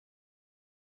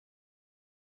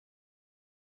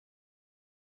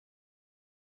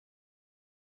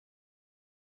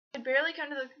had barely come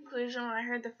to the conclusion when I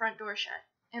heard the front door shut,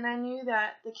 and I knew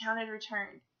that the Count had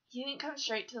returned. He didn't come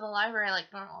straight to the library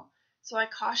like normal, so I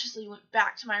cautiously went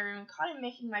back to my room and caught him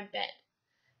making my bed.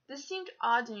 This seemed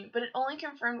odd to me, but it only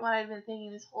confirmed what I had been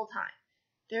thinking this whole time.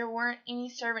 There weren't any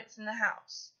servants in the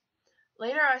house.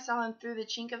 Later I saw him through the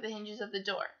chink of the hinges of the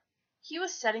door. He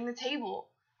was setting the table.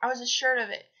 I was assured of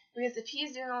it, because if he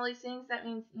is doing all these things, that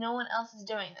means no one else is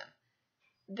doing them.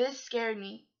 This scared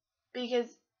me, because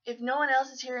if no one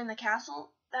else is here in the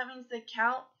castle, that means the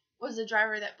Count was the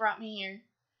driver that brought me here.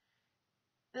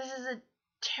 This is a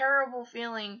terrible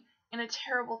feeling and a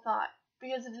terrible thought,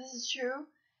 because if this is true,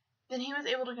 then he was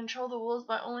able to control the wolves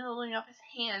by only holding up his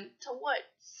hand to what?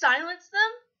 Silence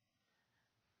them?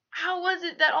 How was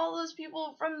it that all those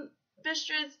people from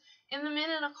Bistritz and the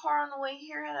men in a car on the way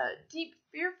here had a deep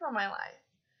fear for my life?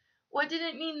 What did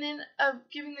it mean then of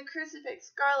giving the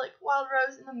crucifix, garlic, wild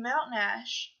rose, and the mountain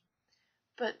ash?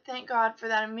 But thank God for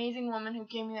that amazing woman who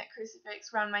gave me that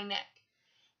crucifix round my neck.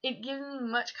 It gives me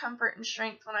much comfort and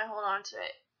strength when I hold on to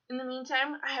it. In the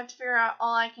meantime, I have to figure out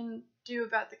all I can do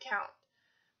about the Count,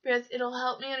 because it'll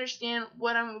help me understand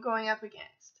what I'm going up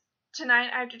against. Tonight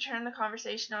I have to turn the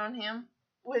conversation on him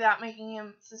without making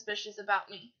him suspicious about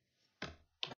me.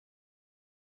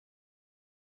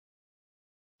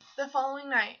 The following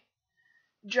night,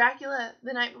 Dracula,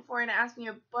 the night before, had asked me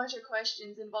a bunch of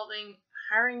questions involving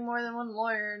hiring more than one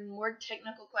lawyer and more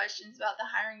technical questions about the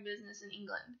hiring business in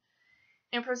England,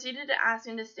 and proceeded to ask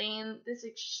me to stay in this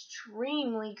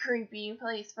extremely creepy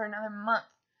place for another month,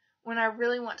 when I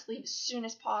really want to leave as soon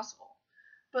as possible.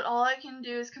 But all I can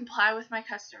do is comply with my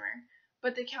customer.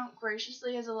 But the Count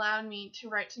graciously has allowed me to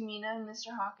write to Mina and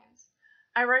Mr. Hawkins.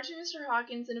 I write to Mr.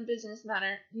 Hawkins in a business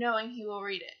matter, knowing he will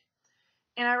read it.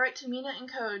 And I write to Mina in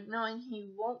code, knowing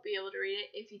he won't be able to read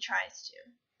it if he tries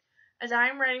to. As I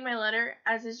am writing my letter,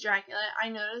 as is Dracula, I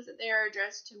notice that they are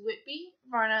addressed to Whitby,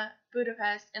 Varna,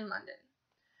 Budapest, and London.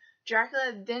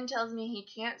 Dracula then tells me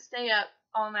he can't stay up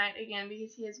all night again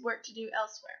because he has work to do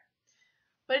elsewhere.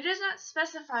 But it does not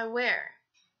specify where.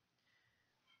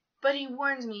 But he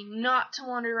warns me not to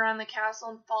wander around the castle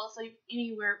and fall asleep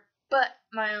anywhere but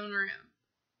my own room.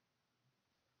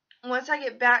 Once I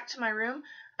get back to my room,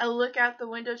 I look out the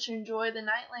window to enjoy the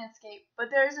night landscape, but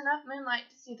there is enough moonlight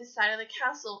to see the side of the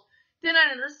castle. Then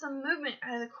I notice some movement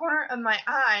out of the corner of my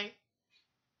eye,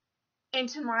 and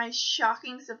to my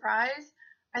shocking surprise,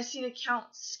 I see the Count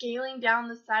scaling down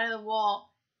the side of the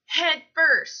wall, head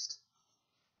first.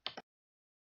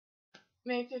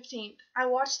 May 15th. I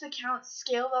watched the Count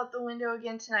scale out the window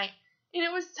again tonight, and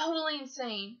it was totally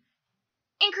insane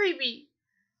and creepy.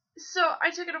 So I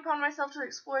took it upon myself to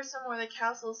explore some more of the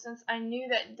castle, since I knew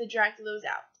that the Dracula was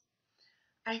out.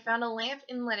 I found a lamp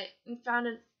and lit it, and found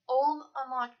an old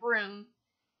unlocked room,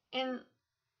 and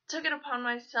took it upon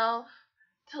myself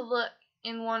to look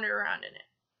and wander around in it,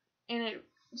 and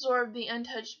absorb the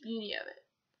untouched beauty of it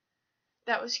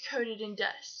that was coated in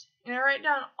dust. And I write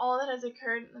down all that has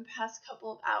occurred in the past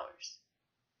couple of hours.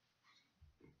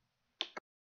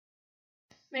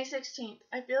 May 16th.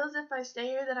 I feel as if I stay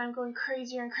here that I'm going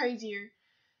crazier and crazier.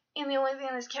 And the only thing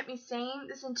that has kept me sane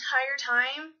this entire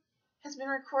time has been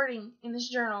recording in this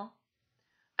journal.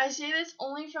 I say this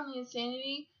only from the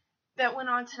insanity that went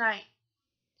on tonight.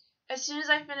 As soon as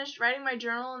I finished writing my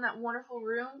journal in that wonderful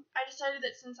room, I decided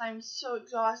that since I'm so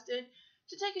exhausted,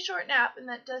 to take a short nap in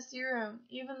that dusty room,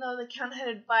 even though the Count had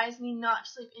advised me not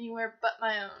to sleep anywhere but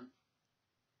my own.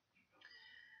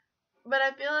 But I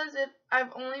feel as if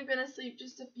I've only been asleep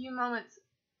just a few moments,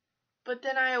 but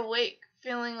then I awake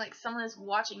feeling like someone is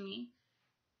watching me.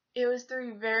 It was three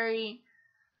very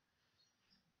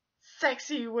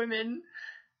sexy women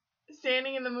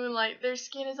standing in the moonlight. Their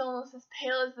skin is almost as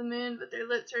pale as the moon, but their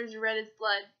lips are as red as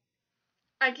blood.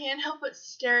 I can't help but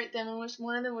stare at them and wish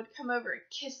one of them would come over and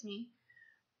kiss me.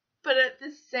 But at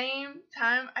the same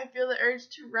time, I feel the urge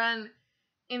to run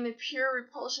in the pure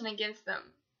repulsion against them.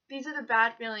 These are the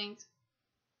bad feelings,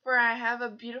 for I have a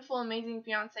beautiful, amazing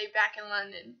fiancée back in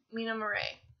London, Mina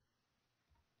Murray.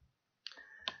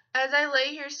 As I lay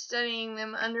here studying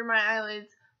them under my eyelids,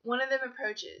 one of them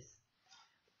approaches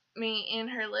me, and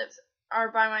her lips are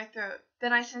by my throat.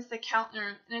 Then I sense the Count in the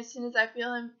room, and as soon as I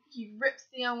feel him, he rips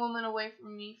the young woman away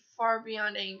from me, far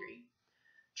beyond angry.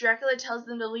 Dracula tells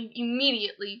them to leave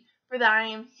immediately, for that I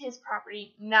am his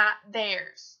property, not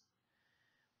theirs.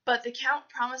 But the Count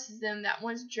promises them that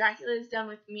once Dracula is done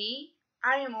with me,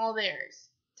 I am all theirs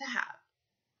to have.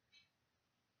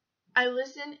 I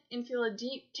listen and feel a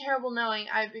deep, terrible knowing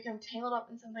I have become tangled up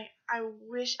in something I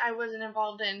wish I wasn't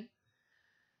involved in.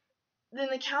 Then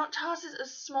the Count tosses a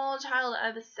small child out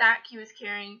of the sack he was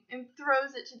carrying and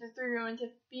throws it to the three women to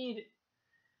feed.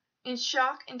 In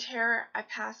shock and terror, I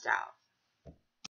passed out.